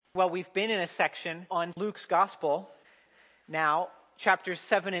Well, we've been in a section on Luke's gospel now, chapters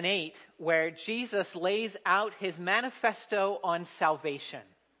 7 and 8, where Jesus lays out his manifesto on salvation.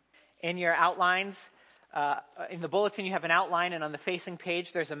 In your outlines, in the bulletin you have an outline, and on the facing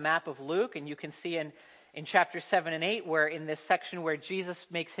page there's a map of Luke, and you can see in chapters 7 and 8 where in this section where Jesus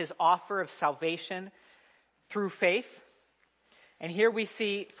makes his offer of salvation through faith. And here we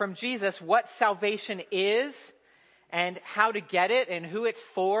see from Jesus what salvation is, and how to get it, and who it's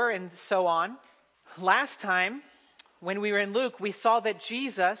for, and so on. Last time, when we were in Luke, we saw that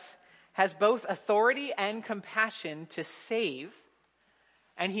Jesus has both authority and compassion to save,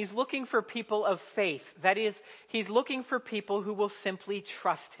 and he's looking for people of faith. That is, he's looking for people who will simply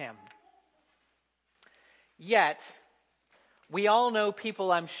trust him. Yet, we all know people,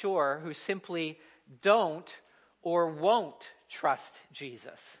 I'm sure, who simply don't or won't trust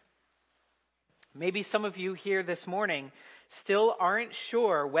Jesus. Maybe some of you here this morning still aren't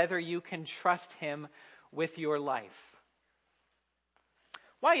sure whether you can trust him with your life.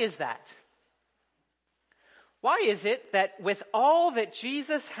 Why is that? Why is it that with all that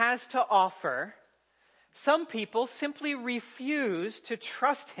Jesus has to offer, some people simply refuse to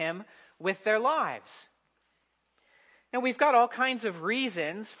trust him with their lives? And we've got all kinds of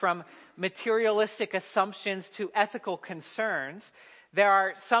reasons, from materialistic assumptions to ethical concerns. There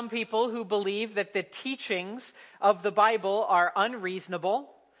are some people who believe that the teachings of the Bible are unreasonable,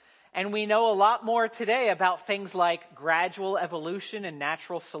 and we know a lot more today about things like gradual evolution and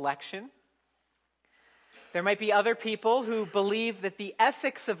natural selection. There might be other people who believe that the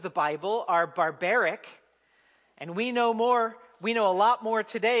ethics of the Bible are barbaric, and we know a lot more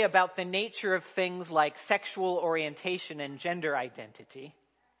today about the nature of things like sexual orientation and gender identity.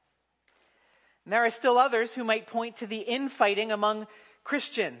 And there are still others who might point to the infighting among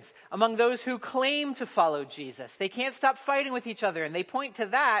Christians, among those who claim to follow Jesus. They can't stop fighting with each other, and they point to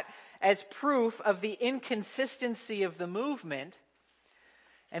that as proof of the inconsistency of the movement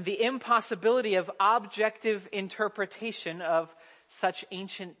and the impossibility of objective interpretation of such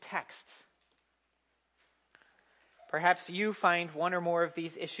ancient texts. Perhaps you find one or more of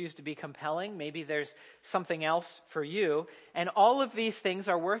these issues to be compelling. Maybe there's something else for you. And all of these things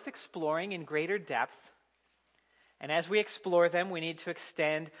are worth exploring in greater depth. And as we explore them, we need to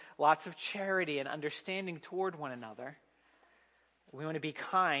extend lots of charity and understanding toward one another. We want to be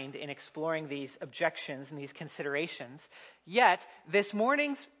kind in exploring these objections and these considerations. Yet, this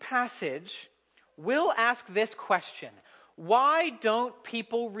morning's passage will ask this question: why don't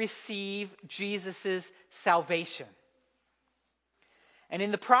people receive Jesus' salvation? And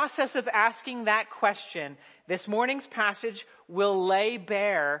in the process of asking that question, this morning's passage will lay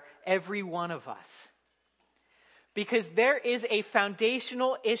bare every one of us. Because there is a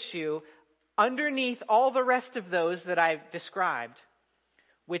foundational issue underneath all the rest of those that I've described,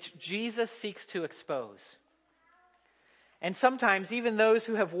 which Jesus seeks to expose. And sometimes even those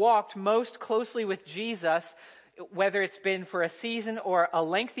who have walked most closely with Jesus, whether it's been for a season or a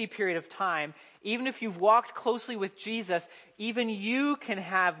lengthy period of time, even if you've walked closely with Jesus, even you can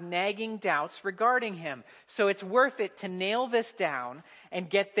have nagging doubts regarding him. So it's worth it to nail this down and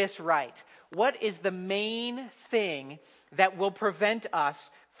get this right. What is the main thing that will prevent us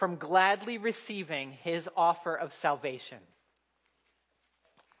from gladly receiving his offer of salvation?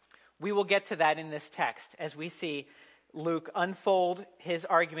 We will get to that in this text as we see Luke unfold his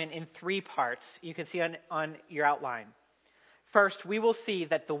argument in three parts. You can see on your outline. First, we will see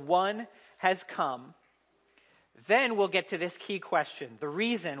that the one has come. Then we'll get to this key question, the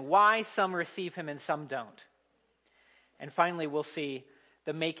reason why some receive him and some don't. And finally, we'll see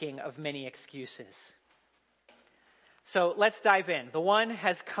the making of many excuses. So let's dive in. The one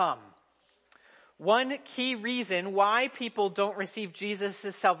has come. One key reason why people don't receive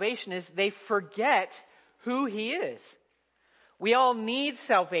Jesus' salvation is they forget who he is. We all need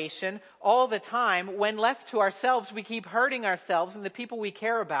salvation all the time. When left to ourselves, we keep hurting ourselves and the people we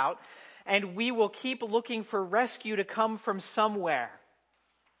care about, and we will keep looking for rescue to come from somewhere.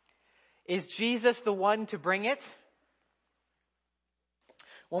 Is Jesus the one to bring it?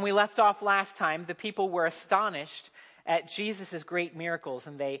 When we left off last time, the people were astonished at Jesus' great miracles,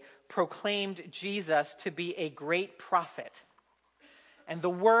 and they proclaimed Jesus to be a great prophet. And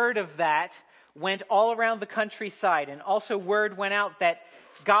the word of that went all around the countryside, and also word went out that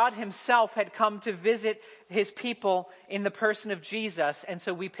God himself had come to visit his people in the person of Jesus. And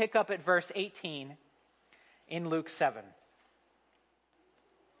so we pick up at verse 18 in Luke 7.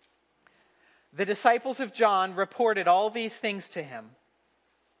 The disciples of John reported all these things to him.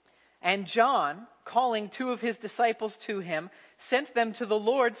 And John, calling two of his disciples to him, sent them to the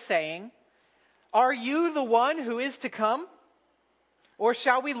Lord, saying, "Are you the one who is to come? or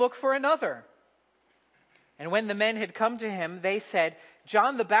shall we look for another?" And when the men had come to him, they said,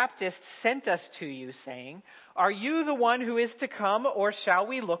 "John the Baptist sent us to you, saying, 'Are you the one who is to come, or shall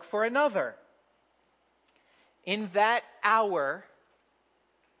we look for another?' In that hour,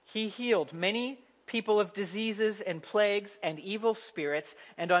 he healed many people of diseases and plagues and evil spirits,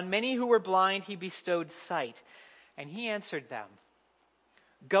 and on many who were blind he bestowed sight." And he answered them,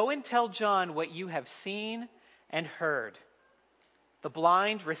 "Go and tell John what you have seen and heard. The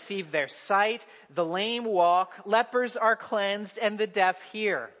blind receive their sight, the lame walk, lepers are cleansed, and the deaf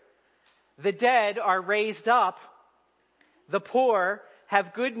hear. The dead are raised up, the poor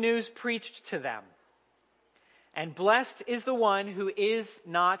have good news preached to them. And blessed is the one who is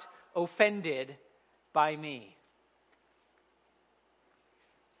not offended by me."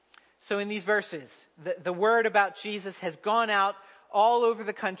 So in these verses, the word about Jesus has gone out all over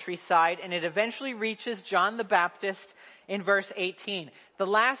the countryside, and it eventually reaches John the Baptist in verse 18. The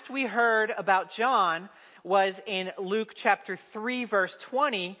last we heard about John was in Luke chapter 3, verse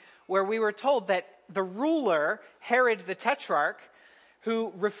 20, where we were told that the ruler, Herod the Tetrarch,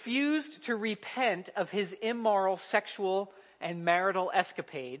 who refused to repent of his immoral sexual and marital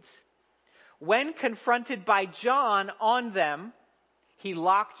escapades, when confronted by John on them, he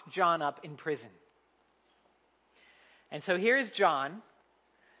locked John up in prison. And so here is John,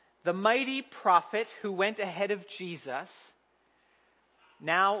 the mighty prophet who went ahead of Jesus,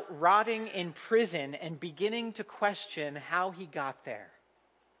 now rotting in prison and beginning to question how he got there.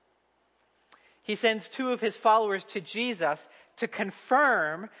 He sends two of his followers to Jesus to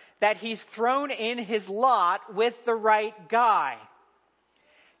confirm that he's thrown in his lot with the right guy.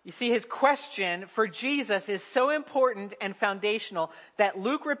 You see, his question for Jesus is so important and foundational that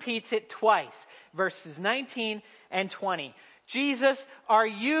Luke repeats it twice, verses 19 and 20. "Jesus, are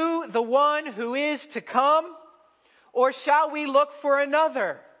you the one who is to come, or shall we look for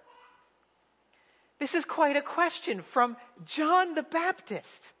another?" This is quite a question from John the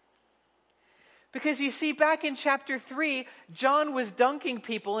Baptist. Because you see, back in chapter 3, John was dunking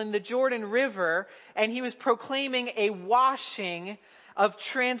people in the Jordan River, and he was proclaiming a washing of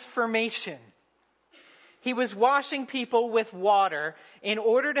transformation. He was washing people with water in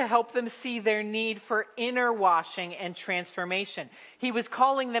order to help them see their need for inner washing and transformation. He was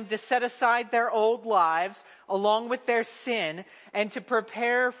calling them to set aside their old lives along with their sin and to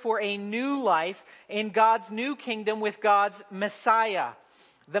prepare for a new life in God's new kingdom with God's Messiah.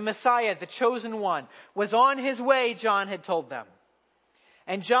 The Messiah, the chosen one, was on his way, John had told them.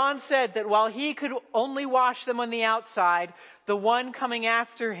 And John said that while he could only wash them on the outside, the one coming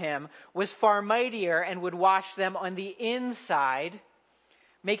after him was far mightier and would wash them on the inside,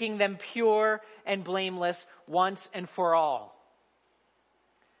 making them pure and blameless once and for all.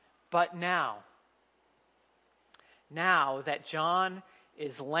 But now that John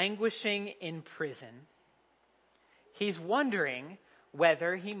is languishing in prison, he's wondering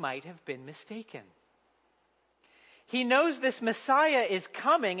whether he might have been mistaken. He knows this Messiah is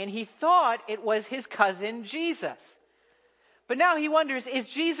coming, and he thought it was his cousin Jesus. But now he wonders, is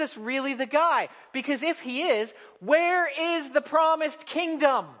Jesus really the guy? Because if he is, where is the promised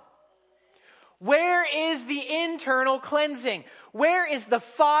kingdom? Where is the internal cleansing? Where is the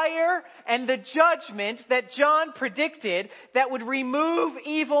fire and the judgment that John predicted that would remove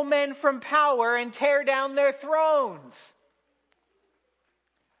evil men from power and tear down their thrones?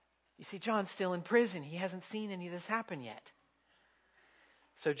 You see, John's still in prison. He hasn't seen any of this happen yet.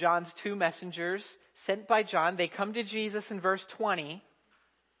 So John's two messengers, sent by John, they come to Jesus in verse 20,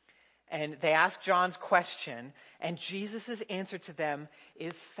 and they ask John's question, and Jesus' answer to them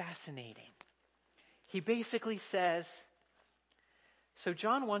is fascinating. He basically says, "So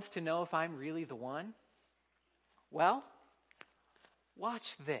John wants to know if I'm really the one? Well,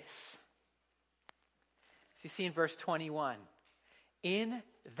 watch this." So you see in verse 21, in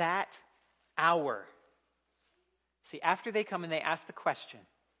that hour. See, after they come and they ask the question,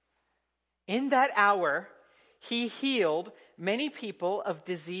 in that hour, he healed many people of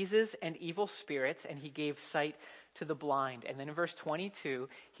diseases and evil spirits, and he gave sight to the blind. And then in verse 22,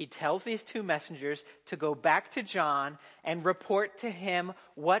 he tells these two messengers to go back to John and report to him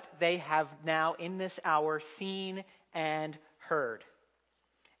what they have now in this hour seen and heard.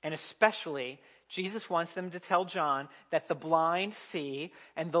 And especially, Jesus wants them to tell John that the blind see,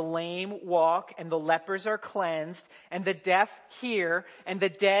 and the lame walk, and the lepers are cleansed, and the deaf hear, and the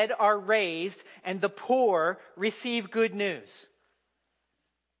dead are raised, and the poor receive good news.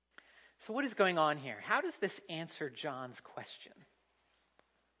 So what is going on here? How does this answer John's question?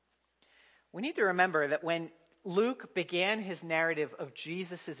 We need to remember that when Luke began his narrative of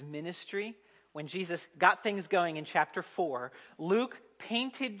Jesus' ministry, when Jesus got things going in chapter 4, Luke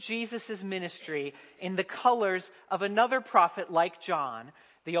painted Jesus' ministry in the colors of another prophet like John,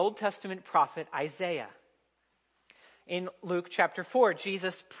 the Old Testament prophet Isaiah. In Luke chapter 4,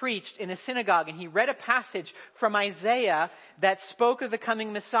 Jesus preached in a synagogue and he read a passage from Isaiah that spoke of the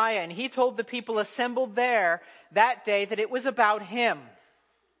coming Messiah. And he told the people assembled there that day that it was about him.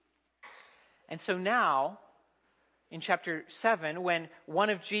 And so now, in chapter 7, when one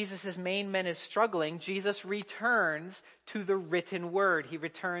of Jesus' main men is struggling, Jesus returns to the written word. He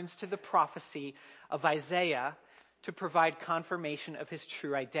returns to the prophecy of Isaiah to provide confirmation of his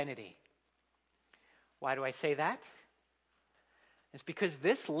true identity. Why do I say that? It's because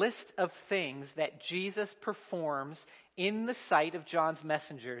this list of things that Jesus performs in the sight of John's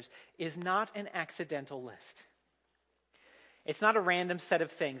messengers is not an accidental list. It's not a random set of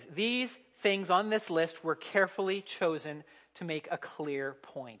things. These things on this list were carefully chosen to make a clear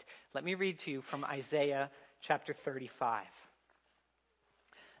point. Let me read to you from Isaiah chapter 35.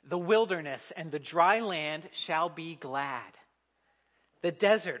 The wilderness and the dry land shall be glad. The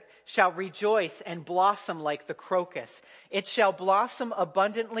desert shall rejoice and blossom like the crocus. It shall blossom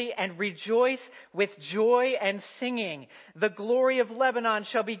abundantly and rejoice with joy and singing. The glory of Lebanon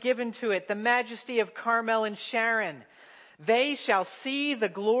shall be given to it, the majesty of Carmel and Sharon. They shall see the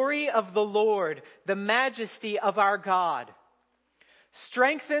glory of the Lord, the majesty of our God.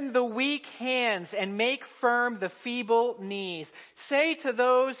 Strengthen the weak hands and make firm the feeble knees. Say to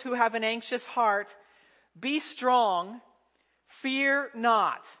those who have an anxious heart, be strong. Fear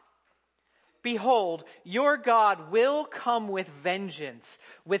not. Behold, your God will come with vengeance,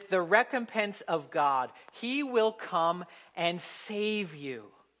 with the recompense of God. He will come and save you.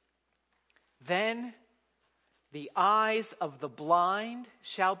 Then the eyes of the blind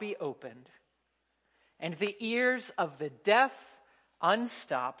shall be opened, and the ears of the deaf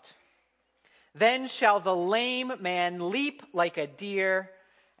unstopped. Then shall the lame man leap like a deer,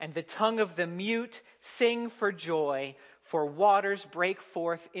 and the tongue of the mute sing for joy. For waters break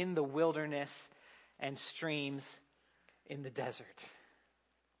forth in the wilderness and streams in the desert.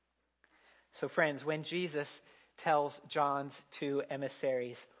 So friends, when Jesus tells John's two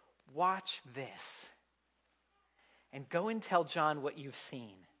emissaries, watch this, and go and tell John what you've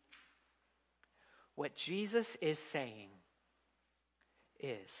seen, what Jesus is saying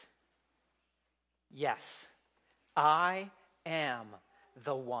is, yes, I am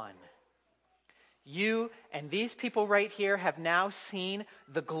the one. You and these people right here have now seen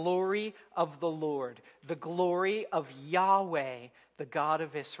the glory of the Lord, the glory of Yahweh, the God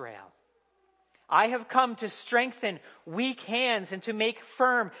of Israel. I have come to strengthen weak hands and to make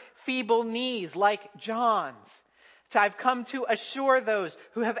firm feeble knees like John's. I've come to assure those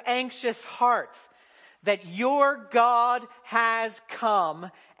who have anxious hearts that your God has come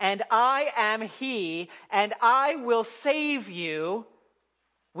and I am He and I will save you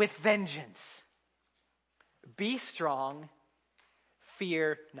with vengeance. Be strong,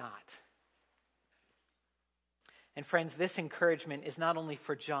 fear not. And friends, this encouragement is not only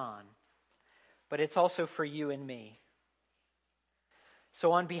for John, but it's also for you and me.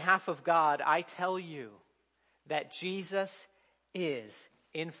 So on behalf of God, I tell you that Jesus is,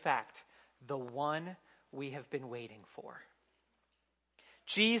 in fact, the one we have been waiting for.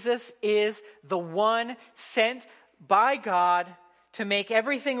 Jesus is the one sent by God to make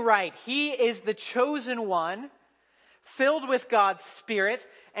everything right. He is the chosen one, filled with God's Spirit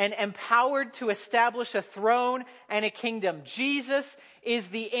and empowered to establish a throne and a kingdom. Jesus is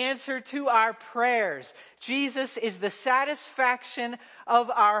the answer to our prayers. Jesus is the satisfaction of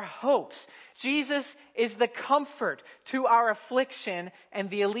our hopes. Jesus is the comfort to our affliction and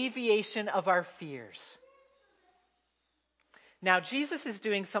the alleviation of our fears. Now, Jesus is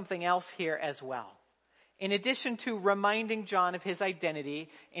doing something else here as well. In addition to reminding John of his identity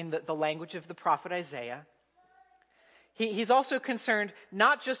in the language of the prophet Isaiah, he's also concerned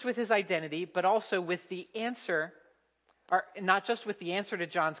not just with his identity, but also with the answer, or not just with the answer to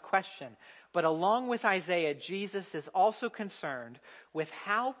John's question, but along with Isaiah, Jesus is also concerned with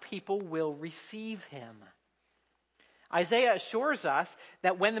how people will receive him. Isaiah assures us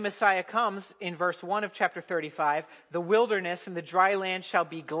that when the Messiah comes, in verse 1 of chapter 35, the wilderness and the dry land shall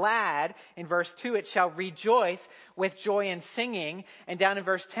be glad. In verse 2, it shall rejoice with joy and singing. And down in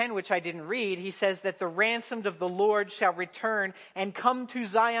verse 10, which I didn't read, he says that the ransomed of the Lord shall return and come to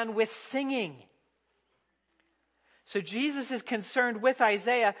Zion with singing. So Jesus is concerned with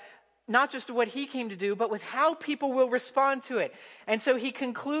Isaiah, not just what he came to do, but with how people will respond to it. And so he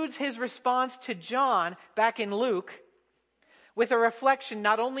concludes his response to John back in Luke with a reflection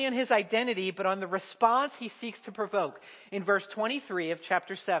not only on his identity, but on the response he seeks to provoke. In verse 23 of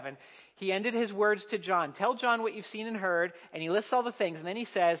chapter 7, He ended his words to John. Tell John what you've seen and heard. And he lists all the things. And then he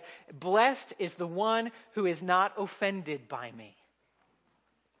says, blessed is the one who is not offended by me.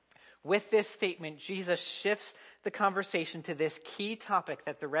 With this statement, Jesus shifts the conversation to this key topic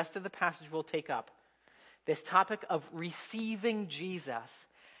that the rest of the passage will take up. This topic of receiving Jesus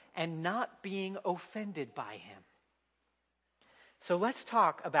and not being offended by him. So let's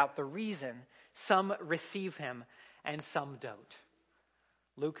talk about the reason some receive him and some don't.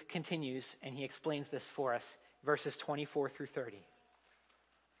 Luke continues and he explains this for us, verses 24 through 30.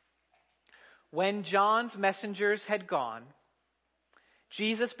 When John's messengers had gone,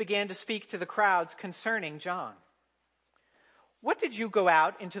 Jesus began to speak to the crowds concerning John. What did you go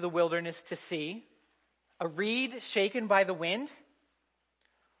out into the wilderness to see? A reed shaken by the wind?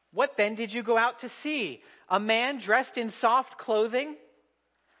 What then did you go out to see? A man dressed in soft clothing?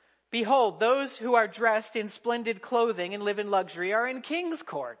 Behold, those who are dressed in splendid clothing and live in luxury are in king's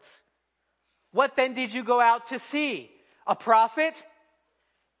courts. What then did you go out to see? A prophet?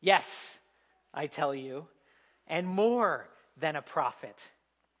 Yes, I tell you, and more than a prophet.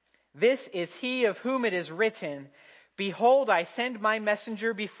 This is he of whom it is written, behold, I send my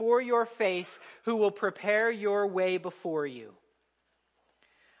messenger before your face who will prepare your way before you.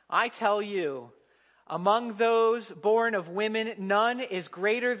 I tell you, among those born of women, none is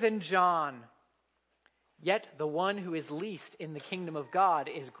greater than John. Yet the one who is least in the kingdom of God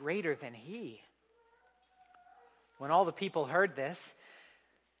is greater than he. When all the people heard this,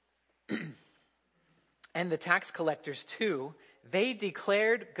 and the tax collectors too, they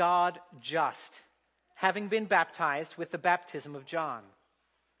declared God just, having been baptized with the baptism of John.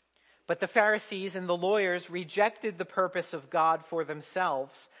 But the Pharisees and the lawyers rejected the purpose of God for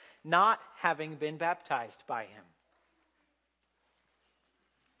themselves, not having been baptized by him.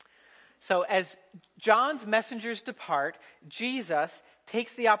 So as John's messengers depart, Jesus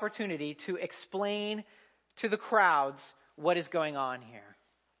takes the opportunity to explain to the crowds what is going on here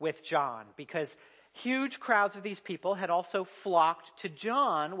with John, because huge crowds of these people had also flocked to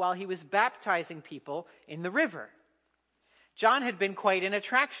John while he was baptizing people in the river. John had been quite an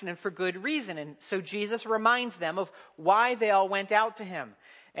attraction, and for good reason. And so Jesus reminds them of why they all went out to him.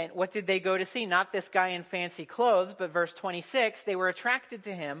 And what did they go to see? Not this guy in fancy clothes, but verse 26, they were attracted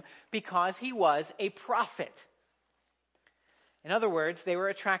to him because he was a prophet. In other words, they were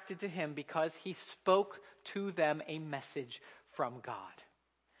attracted to him because he spoke to them a message from God.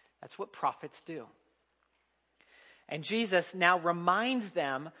 That's what prophets do. And Jesus now reminds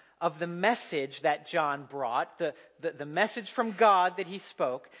them of the message that John brought, the message from God that he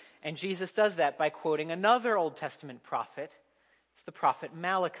spoke. And Jesus does that by quoting another Old Testament prophet. It's the prophet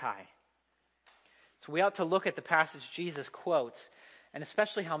Malachi. So we ought to look at the passage Jesus quotes, and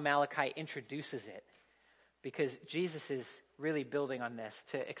especially how Malachi introduces it, because Jesus is really building on this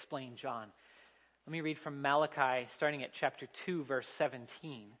to explain John. Let me read from Malachi, starting at chapter 2, verse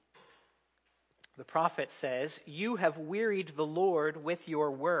 17. The prophet says, you have wearied the Lord with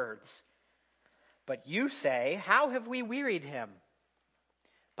your words. But you say, how have we wearied him?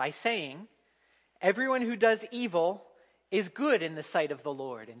 By saying, everyone who does evil is good in the sight of the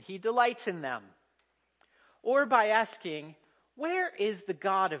Lord, and he delights in them. Or by asking, where is the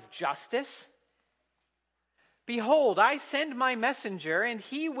God of justice? Behold, I send my messenger, and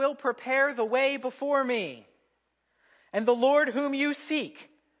he will prepare the way before me. And the Lord whom you seek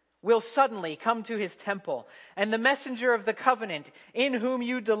will suddenly come to his temple. And the messenger of the covenant, in whom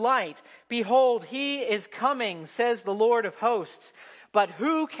you delight, behold, he is coming, says the Lord of hosts. But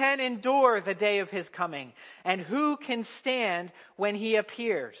who can endure the day of his coming? And who can stand when he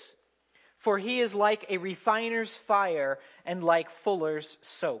appears? For he is like a refiner's fire and like fuller's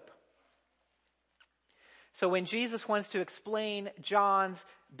soap. So when Jesus wants to explain John's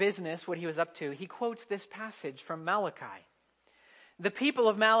business, what he was up to, he quotes this passage from Malachi. The people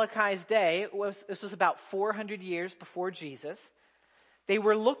of Malachi's day, this was about 400 years before Jesus, they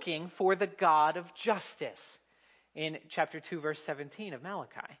were looking for the God of justice in chapter 2, verse 17 of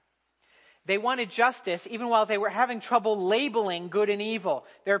Malachi. They wanted justice even while they were having trouble labeling good and evil.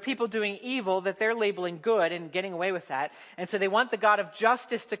 There are people doing evil that they're labeling good and getting away with that. And so they want the God of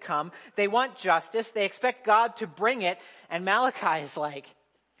justice to come. They want justice. They expect God to bring it. And Malachi is like,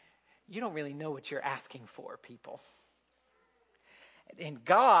 you don't really know what you're asking for, people. And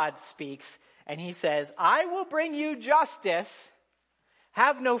God speaks and he says, I will bring you justice.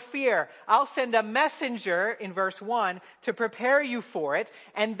 Have no fear. I'll send a messenger in verse 1 to prepare you for it.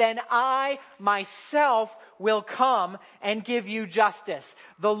 And then I myself will come and give you justice.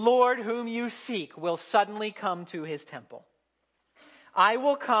 The Lord whom you seek will suddenly come to his temple. I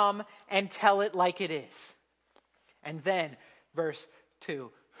will come and tell it like it is. And then verse 2,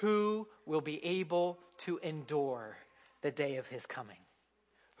 who will be able to endure the day of his coming?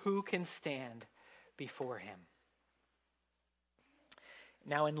 Who can stand before him?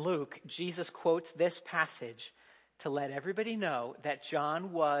 Now in Luke, Jesus quotes this passage to let everybody know that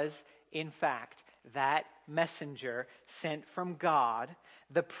John was, in fact, that messenger sent from God,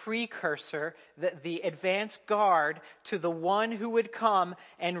 the precursor, the advance guard to the one who would come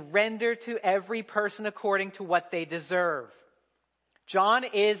and render to every person according to what they deserve. John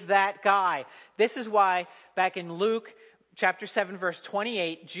is that guy. This is why back in Luke chapter 7 verse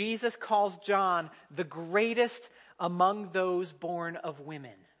 28, Jesus calls John the greatest among those born of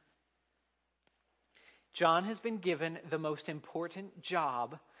women. John has been given the most important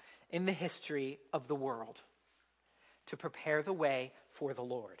job in the history of the world, to prepare the way for the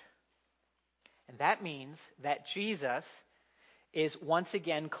Lord. And that means that Jesus is once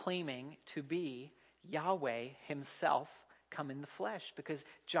again claiming to be Yahweh himself come in the flesh, because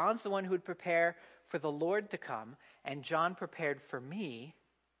John's the one who would prepare for the Lord to come, and John prepared for me.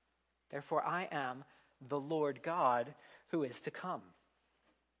 Therefore I am the Lord God who is to come.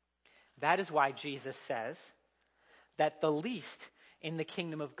 That is why Jesus says that the least in the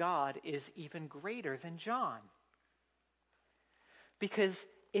kingdom of God is even greater than John. Because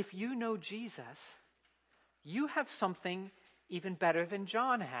if you know Jesus, you have something even better than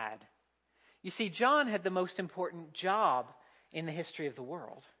John had. You see, John had the most important job in the history of the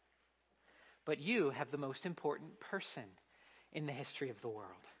world. But you have the most important person in the history of the world.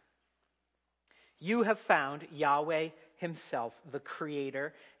 You have found Yahweh himself, the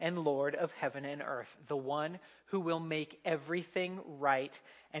creator and Lord of heaven and earth, the one who will make everything right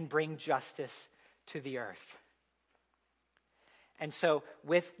and bring justice to the earth. And so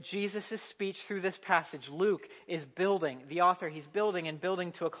with Jesus' speech through this passage, Luke is building, the author, he's building and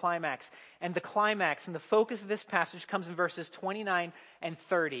building to a climax. And the climax and the focus of this passage comes in verses 29 and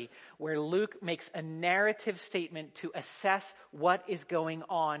 30, where Luke makes a narrative statement to assess what is going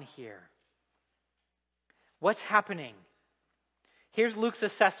on here. What's happening? Here's Luke's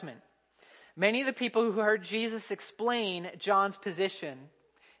assessment. Many of the people who heard Jesus explain John's position,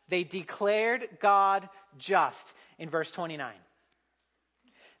 they declared God just in verse 29.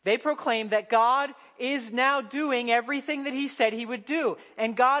 They proclaimed that God is now doing everything that he said he would do.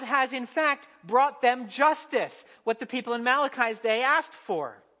 And God has in fact brought them justice, what the people in Malachi's day asked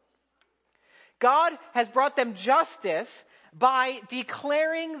for. God has brought them justice by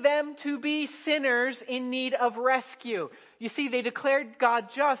declaring them to be sinners in need of rescue. You see, they declared God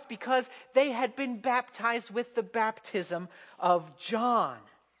just because they had been baptized with the baptism of John.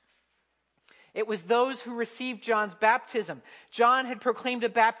 It was those who received John's baptism. John had proclaimed a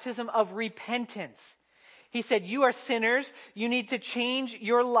baptism of repentance. He said, you are sinners, you need to change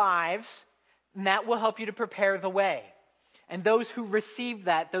your lives, and that will help you to prepare the way. And those who received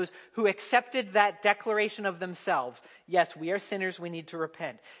that, those who accepted that declaration of themselves, yes, we are sinners, we need to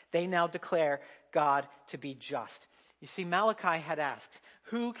repent. They now declare God to be just. You see, Malachi had asked,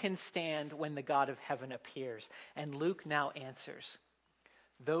 who can stand when the God of heaven appears? And Luke now answers,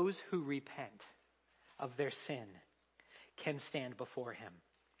 those who repent of their sin can stand before him.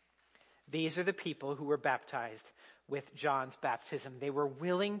 These are the people who were baptized with John's baptism. They were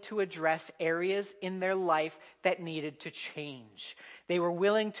willing to address areas in their life that needed to change. They were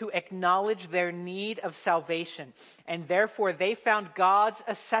willing to acknowledge their need of salvation, and therefore they found God's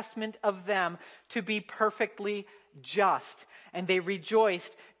assessment of them to be perfectly just, and they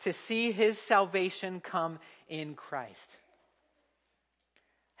rejoiced to see his salvation come in Christ.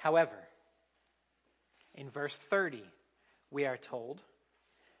 However, in verse 30, we are told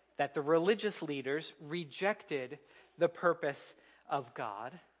that the religious leaders rejected the purpose of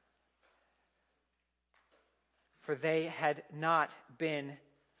God, for they had not been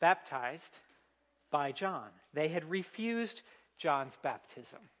baptized by John. They had refused John's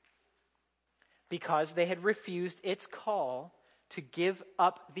baptism because they had refused its call to give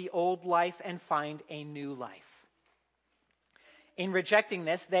up the old life and find a new life. In rejecting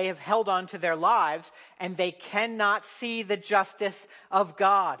this, they have held on to their lives and they cannot see the justice of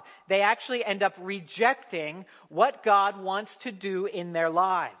God. They actually end up rejecting what God wants to do in their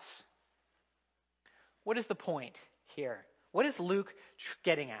lives. What is the point here? What is Luke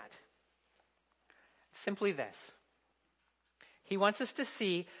getting at? Simply this. He wants us to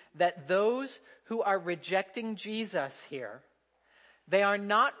see that those who are rejecting Jesus here, they are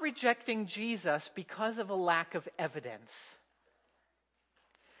not rejecting Jesus because of a lack of evidence.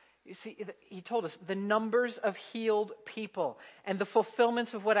 You see, he told us the numbers of healed people and the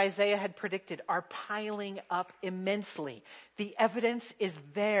fulfillments of what Isaiah had predicted are piling up immensely. The evidence is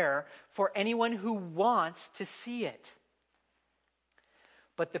there for anyone who wants to see it.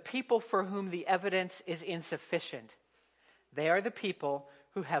 But the people for whom the evidence is insufficient, they are the people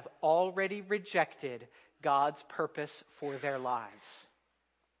who have already rejected God's purpose for their lives.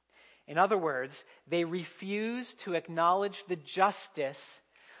 In other words, they refuse to acknowledge the justice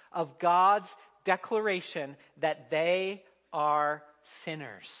of God's declaration that they are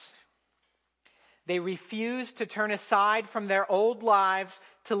sinners. They refuse to turn aside from their old lives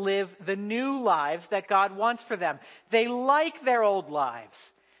to live the new lives that God wants for them. They like their old lives.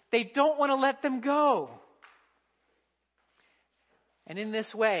 They don't want to let them go. And in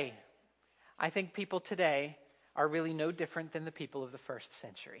this way, I think people today are really no different than the people of the first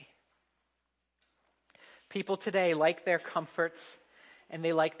century. People today like their comforts, and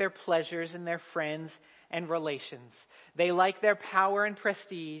they like their pleasures and their friends and relations. They like their power and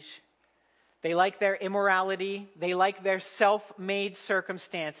prestige. They like their immorality. They like their self-made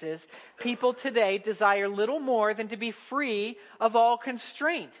circumstances. People today desire little more than to be free of all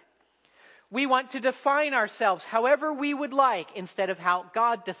constraint. We want to define ourselves however we would like instead of how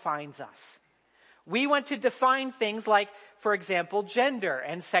God defines us. We want to define things like, for example, gender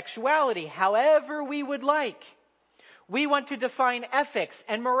and sexuality however we would like. We want to define ethics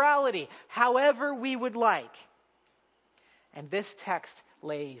and morality however we would like. And this text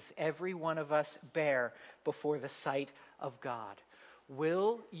lays every one of us bare before the sight of God.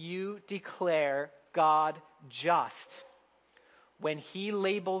 Will you declare God just when He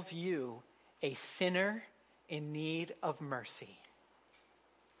labels you a sinner in need of mercy?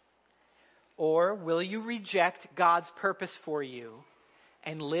 Or will you reject God's purpose for you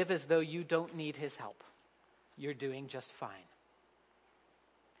and live as though you don't need His help? You're doing just fine.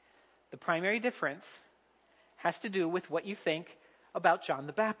 The primary difference has to do with what you think about John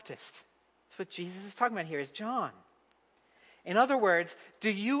the Baptist. That's what Jesus is talking about here, is John. In other words, do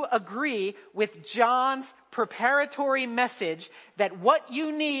you agree with John's preparatory message that what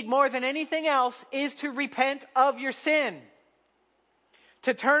you need more than anything else is to repent of your sin?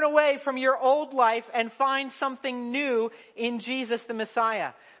 To turn away from your old life and find something new in Jesus the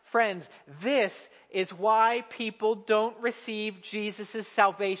Messiah. Friends, this is why people don't receive Jesus'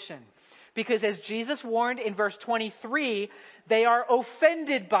 salvation. Because as Jesus warned in verse 23, they are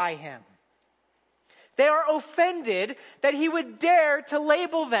offended by Him. They are offended that He would dare to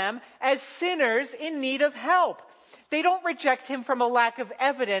label them as sinners in need of help. They don't reject Him from a lack of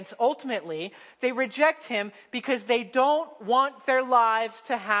evidence ultimately. They reject Him because they don't want their lives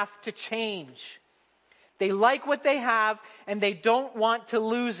to have to change. They like what they have and they don't want to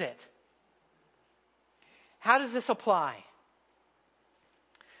lose it. How does this apply?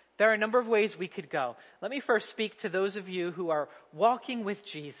 There are a number of ways we could go. Let me first speak to those of you who are walking with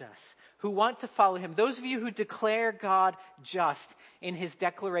Jesus, who want to follow Him. Those of you who declare God just in His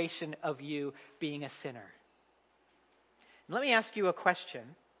declaration of you being a sinner. Let me ask you a question.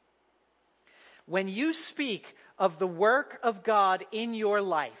 When you speak of the work of God in your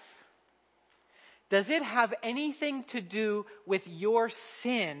life, does it have anything to do with your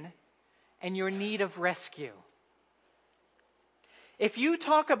sin and your need of rescue? If you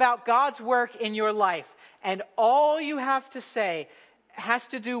talk about God's work in your life and all you have to say has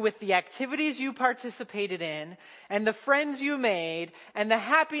to do with the activities you participated in and the friends you made and the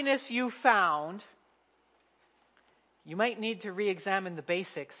happiness you found, you might need to re-examine the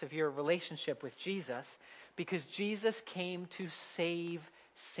basics of your relationship with Jesus, because Jesus came to save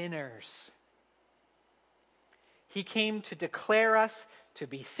sinners. He came to declare us to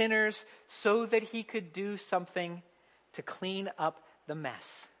be sinners so that He could do something to clean up the mess.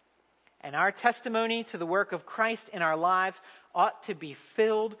 And our testimony to the work of Christ in our lives ought to be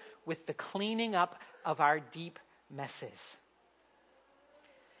filled with the cleaning up of our deep messes.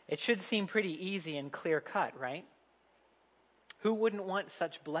 It should seem pretty easy and clear cut, right? Who wouldn't want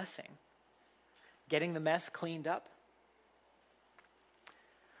such blessing? Getting the mess cleaned up?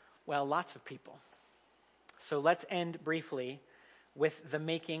 Well, lots of people. So let's end briefly with the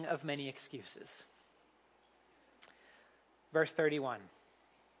making of many excuses. Verse 31.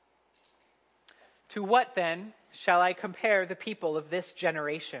 To what then shall I compare the people of this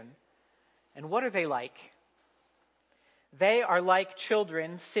generation? And what are they like? They are like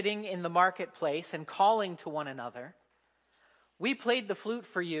children sitting in the marketplace and calling to one another. We played the flute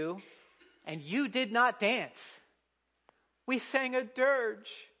for you, and you did not dance. We sang a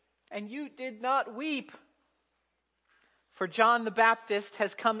dirge, and you did not weep. For John the Baptist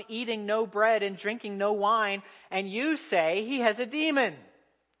has come eating no bread and drinking no wine, and you say he has a demon.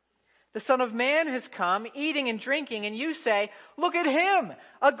 The Son of Man has come eating and drinking, and you say, look at him,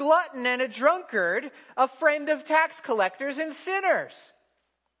 a glutton and a drunkard, a friend of tax collectors and sinners.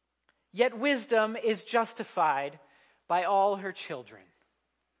 Yet wisdom is justified by all her children.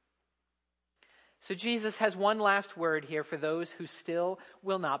 So Jesus has one last word here for those who still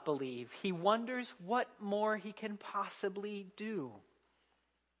will not believe. He wonders what more he can possibly do.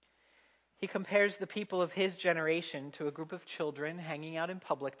 He compares the people of his generation to a group of children hanging out in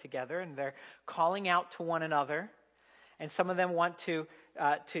public together, and they're calling out to one another. And some of them want to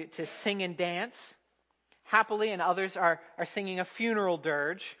sing and dance happily, and others are singing a funeral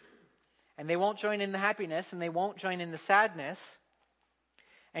dirge. And they won't join in the happiness, and they won't join in the sadness.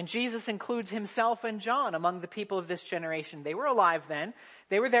 And Jesus includes himself and John among the people of this generation. They were alive then.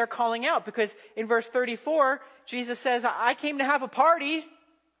 They were there calling out, because in verse 34, Jesus says, I came to have a party,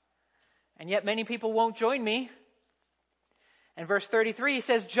 and yet many people won't join me. And verse 33, he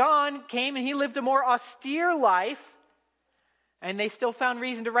says, John came and he lived a more austere life, and they still found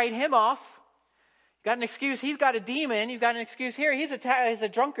reason to write him off. Got an excuse, he's got a demon. You've got an excuse here, he's a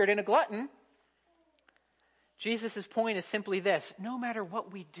drunkard and a glutton. Jesus' point is simply this: no matter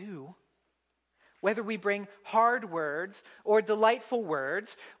what we do, whether we bring hard words or delightful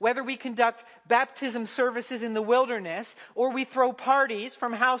words, whether we conduct baptism services in the wilderness or we throw parties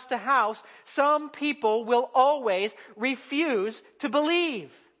from house to house, some people will always refuse to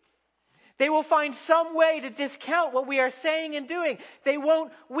believe. They will find some way to discount what we are saying and doing. They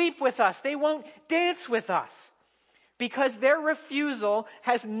won't weep with us. They won't dance with us. Because their refusal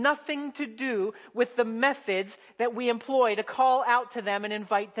has nothing to do with the methods that we employ to call out to them and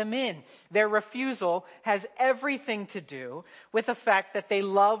invite them in. Their refusal has everything to do with the fact that they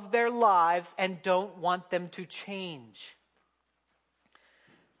love their lives and don't want them to change.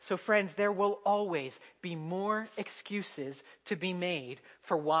 So friends, there will always be more excuses to be made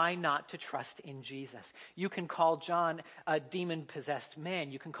for why not to trust in Jesus. You can call John a demon-possessed man.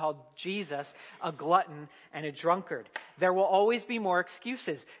 You can call Jesus a glutton and a drunkard. There will always be more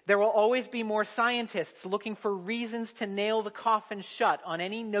excuses. There will always be more scientists looking for reasons to nail the coffin shut on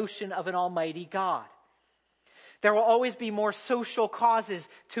any notion of an almighty God. There will always be more social causes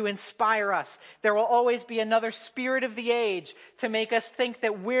to inspire us. There will always be another spirit of the age to make us think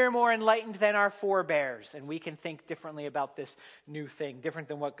that we're more enlightened than our forebears, and we can think differently about this new thing, different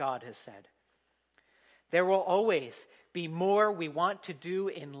than what God has said. There will always be more we want to do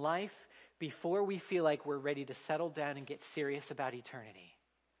in life before we feel like we're ready to settle down and get serious about eternity.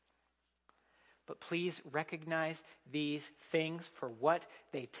 But please recognize these things for what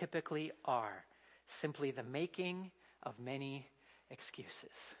they typically are. Simply the making of many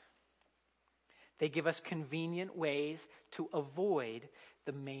excuses. They give us convenient ways to avoid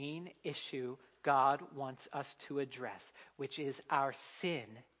the main issue God wants us to address, which is our sin,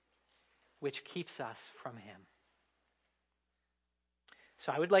 which keeps us from Him.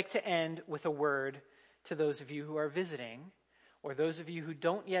 So I would like to end with a word to those of you who are visiting, or those of you who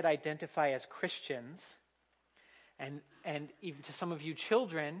don't yet identify as Christians, and even to some of you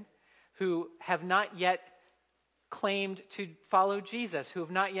children who have not yet claimed to follow Jesus, who have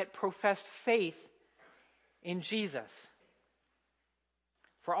not yet professed faith in Jesus.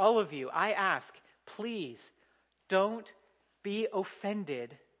 For all of you, I ask, please don't be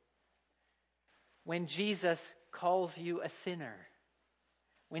offended when Jesus calls you a sinner.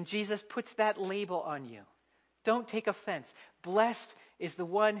 When Jesus puts that label on you, don't take offense. Blessed is the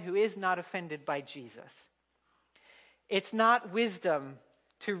one who is not offended by Jesus. It's not wisdom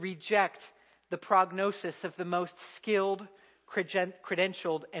to reject the prognosis of the most skilled,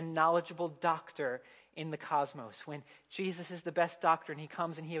 credentialed, and knowledgeable doctor in the cosmos. When Jesus is the best doctor and He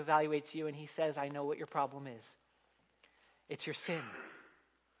comes and He evaluates you and He says, I know what your problem is. It's your sin.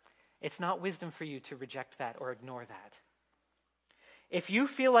 It's not wisdom for you to reject that or ignore that. If you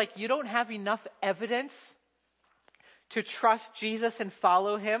feel like you don't have enough evidence to trust Jesus and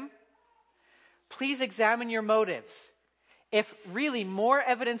follow Him, please examine your motives. If really more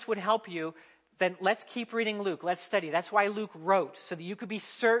evidence would help you, then let's keep reading Luke. Let's study. That's why Luke wrote, so that you could be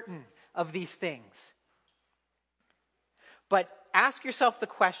certain of these things. But ask yourself the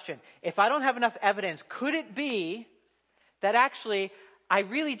question, if I don't have enough evidence, could it be that actually I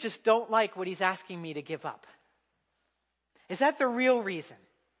really just don't like what He's asking me to give up? Is that the real reason?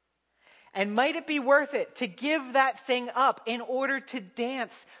 And might it be worth it to give that thing up in order to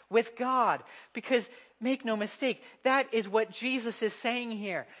dance with God? Because make no mistake, that is what Jesus is saying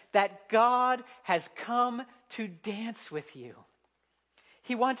here, that God has come to dance with you.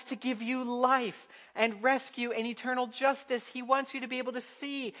 He wants to give you life and rescue and eternal justice. He wants you to be able to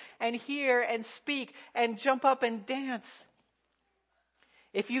see and hear and speak and jump up and dance.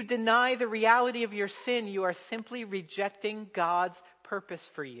 If you deny the reality of your sin, you are simply rejecting God's purpose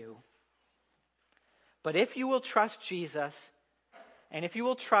for you. But if you will trust Jesus, and if you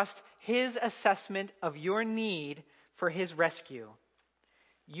will trust His assessment of your need for His rescue,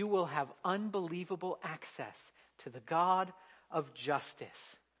 you will have unbelievable access to the God of justice,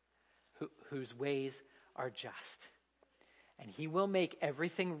 whose ways are just. And he will make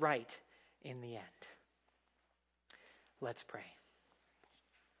everything right in the end. Let's pray.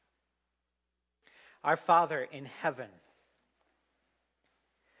 Our Father in heaven,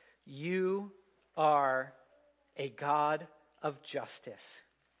 you are a God of justice.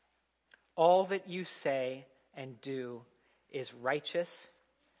 All that you say and do is righteous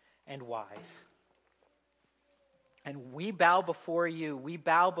and wise. And we bow before you. We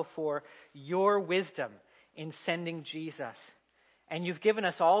bow before your wisdom in sending Jesus. And you've given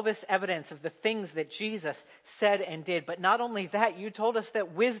us all this evidence of the things that Jesus said and did. But not only that, you told us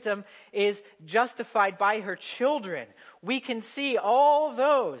that wisdom is justified by her children. We can see all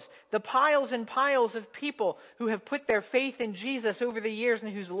those, the piles and piles of people who have put their faith in Jesus over the years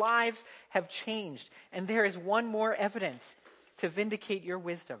and whose lives have changed. And there is one more evidence to vindicate your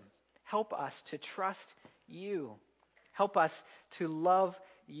wisdom. Help us to trust you. Help us to love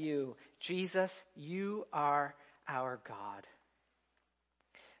you. Jesus, you are our God.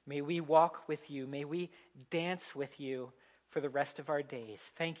 May we walk with you. May we dance with you for the rest of our days.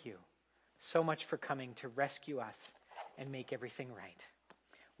 Thank you so much for coming to rescue us and make everything right.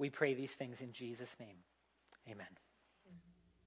 We pray these things in Jesus' name. Amen.